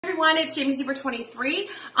Everyone, it's Jamie Zebra 23.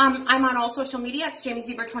 I'm on all social media. It's Jamie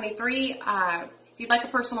Zebra 23. If you'd like a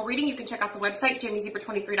personal reading, you can check out the website,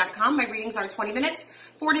 jamiezebra23.com. My readings are 20 minutes,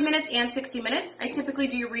 40 minutes, and 60 minutes. I typically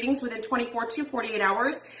do your readings within 24 to 48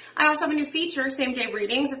 hours. I also have a new feature, same-day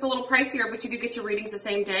readings. It's a little pricier, but you do get your readings the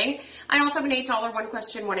same day. I also have an $8 one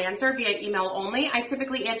question, one answer via email only. I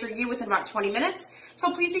typically answer you within about 20 minutes,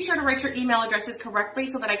 so please be sure to write your email addresses correctly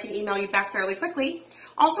so that I can email you back fairly quickly.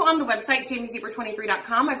 Also on the website,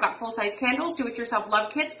 jamiezebra23.com, I've got full-size candles, do-it-yourself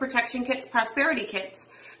love kits, protection kits, prosperity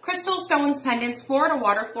kits, crystals, stones, pendants, Florida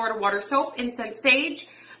water soap, incense sage,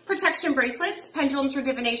 protection bracelets, pendulums for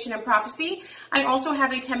divination and prophecy. I also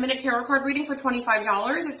have a 10-minute tarot card reading for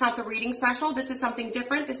 $25. It's not the reading special. This is something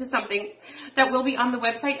different. This is something that will be on the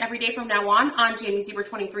website every day from now on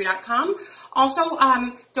jamiezebra23.com. Also,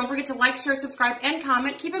 don't forget to like, share, subscribe, and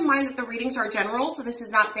comment. Keep in mind that the readings are general, so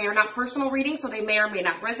they are not personal readings, so they may or may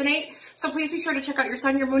not resonate. So please be sure to check out your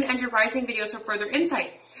sun, your moon, and your rising videos for further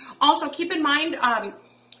insight. Also, keep in mind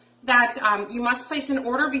that you must place an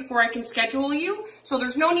order before I can schedule you. So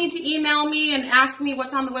there's no need to email me and ask me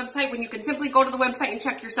what's on the website when you can simply go to the website and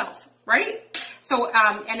check yourself, right? So,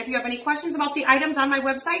 and if you have any questions about the items on my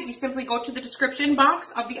website, you simply go to the description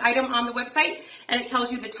box of the item on the website, and it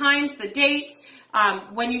tells you the times, the dates,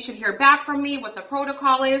 when you should hear back from me, what the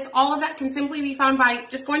protocol is. All of that can simply be found by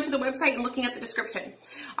just going to the website and looking at the description.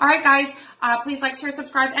 All right, guys, please like, share,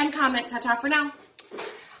 subscribe, and comment. Ta-ta for now.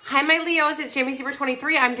 Hi, my Leos. It's Jamie Zebra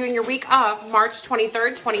 23. I'm doing your week of March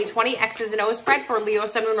 23rd, 2020 X's and O's spread for Leo,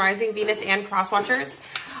 Sun, Moon, Rising, Venus, and Cross Watchers.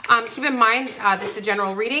 Keep in mind, this is a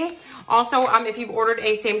general reading. Also, if you've ordered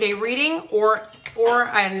a same-day reading or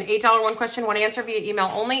an $8 one question, one answer via email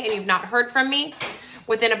only, and you've not heard from me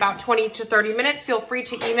within about 20 to 30 minutes, feel free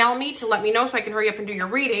to email me to let me know so I can hurry up and do your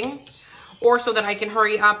reading, or so that I can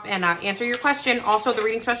hurry up and answer your question. Also, the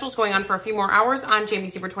reading special is going on for a few more hours on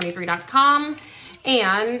jamiezebra23.com.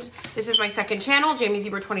 And this is my second channel, Jamie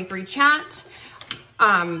Zebra 23 Chat.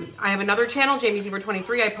 I have another channel, Jamie Zebra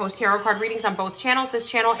 23. I post tarot card readings on both channels, this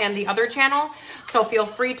channel and the other channel. So feel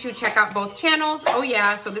free to check out both channels. Oh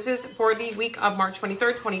yeah, so this is for the week of March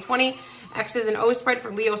 23rd, 2020. X's and O's spread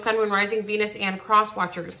for Leo, Sun, Moon, Rising, Venus, and Cross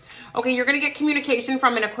Watchers. Okay, you're going to get communication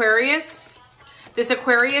from an Aquarius. This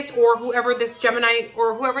Aquarius, or whoever this Gemini,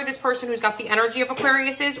 or whoever this person who's got the energy of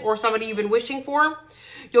Aquarius is, or somebody you've been wishing for.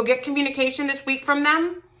 You'll get communication this week from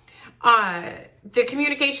them. The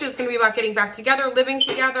communication is going to be about getting back together, living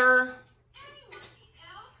together,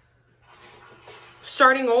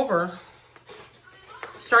 starting over.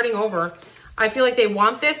 I feel like they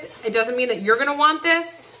want this. It doesn't mean that you're going to want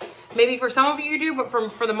this. Maybe for some of you do, but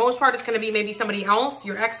for the most part, it's going to be maybe somebody else,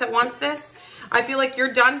 your ex, that wants this. I feel like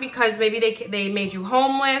you're done because maybe they made you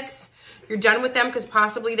homeless. You're done with them because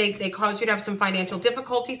possibly they caused you to have some financial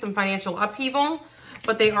difficulty, some financial upheaval.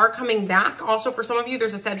 But they are coming back. Also, for some of you,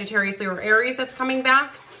 there's a Sagittarius or Aries that's coming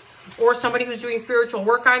back, or somebody who's doing spiritual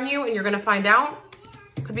work on you, and you're going to find out.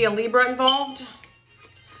 Could be a Libra involved.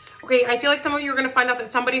 Okay, I feel like some of you are going to find out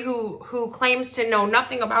that somebody who claims to know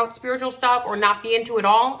nothing about spiritual stuff or not be into it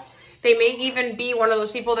all, they may even be one of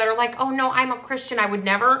those people that are like, oh no, I'm a Christian, I would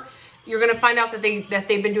never. You're going to find out that they've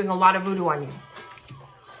been doing a lot of voodoo on you.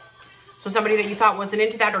 So somebody that you thought wasn't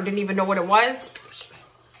into that or didn't even know what it was.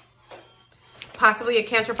 Possibly a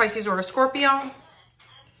Cancer, Pisces, or a Scorpio.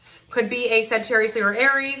 Could be a Sagittarius or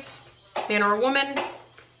Aries, man or a woman.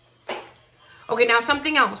 Okay, now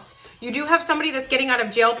something else. You do have somebody that's getting out of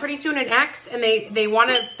jail pretty soon, an ex, and they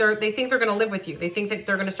think they're going to live with you. They think that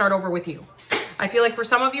they're going to start over with you. I feel like for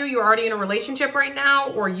some of you, you're already in a relationship right now,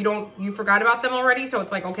 or you forgot about them already, so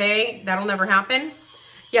it's like, okay, that'll never happen.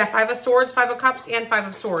 Yeah, 5 of Swords, 5 of Cups, and 5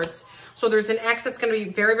 of Swords. So there's an ex that's going to be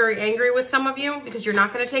very, very angry with some of you because you're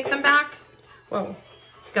not going to take them back. Whoa,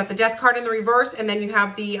 you got the Death card in the reverse, and then you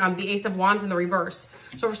have the Ace of Wands in the reverse.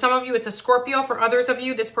 So for some of you, it's a Scorpio. For others of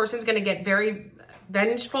you, this person's going to get very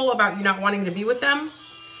vengeful about you not wanting to be with them.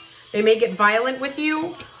 They may get violent with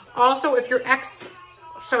you. Also, if your ex,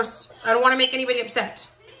 so I don't want to make anybody upset,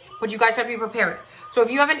 but you guys have to be prepared. So if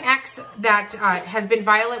you have an ex that has been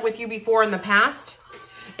violent with you before in the past,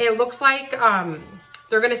 it looks like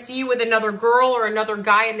they're going to see you with another girl or another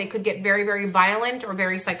guy, and they could get very, very violent or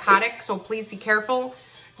very psychotic. So please be careful.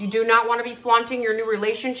 You do not want to be flaunting your new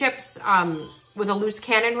relationships with a loose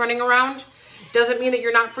cannon running around. Doesn't mean that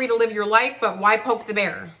you're not free to live your life, but why poke the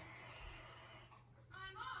bear?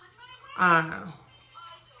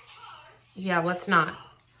 Yeah, let's not.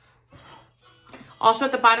 Also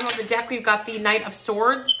at the bottom of the deck, we've got the Knight of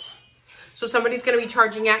Swords. So somebody's going to be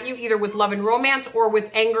charging at you either with love and romance or with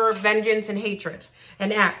anger, vengeance, and hatred.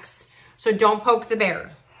 An ex. So don't poke the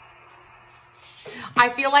bear. I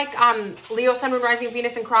feel like Leo, Sun, Moon, Rising,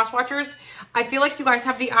 Venus, and Cross Watchers, I feel like you guys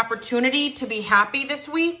have the opportunity to be happy this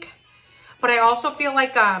week. But I also feel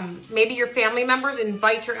like maybe your family members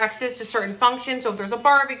invite your exes to certain functions. So if there's a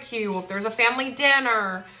barbecue, if there's a family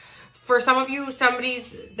dinner. For some of you, for some of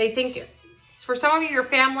you, your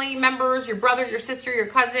family members, your brother, your sister, your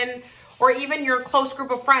cousin, or even your close group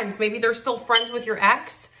of friends. Maybe they're still friends with your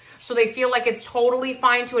ex. So they feel like it's totally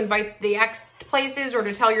fine to invite the ex to places or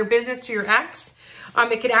to tell your business to your ex.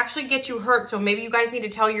 It could actually get you hurt. So maybe you guys need to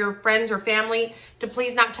tell your friends or family to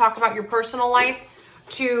please not talk about your personal life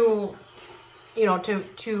to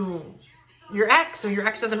your ex, so your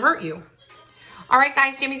ex doesn't hurt you. All right,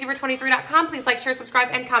 guys, JamieZebra23.com. Please like, share, subscribe,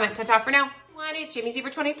 and comment. Ta-ta for now. It's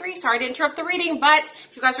JamieZebra23. Sorry to interrupt the reading, but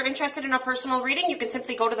if you guys are interested in a personal reading, you can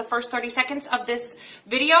simply go to the first 30 seconds of this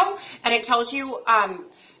video, and it tells you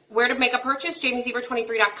where to make a purchase,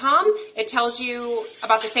 JamieZebra23.com. It tells you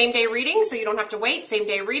about the same day readings, so you don't have to wait, same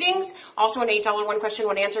day readings. Also an $8 one question,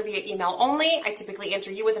 one answer via email only. I typically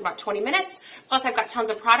answer you within about 20 minutes. Plus I've got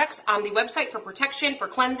tons of products on the website for protection, for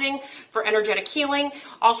cleansing, for energetic healing,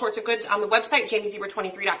 all sorts of goods on the website,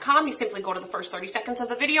 JamieZebra23.com. You simply go to the first 30 seconds of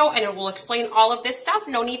the video and it will explain all of this stuff.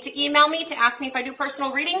 No need to email me to ask me if I do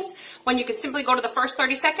personal readings, when you can simply go to the first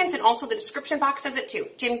 30 seconds, and also the description box says it too.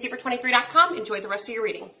 JamieZebra23.com. Enjoy the rest of your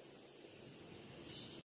reading.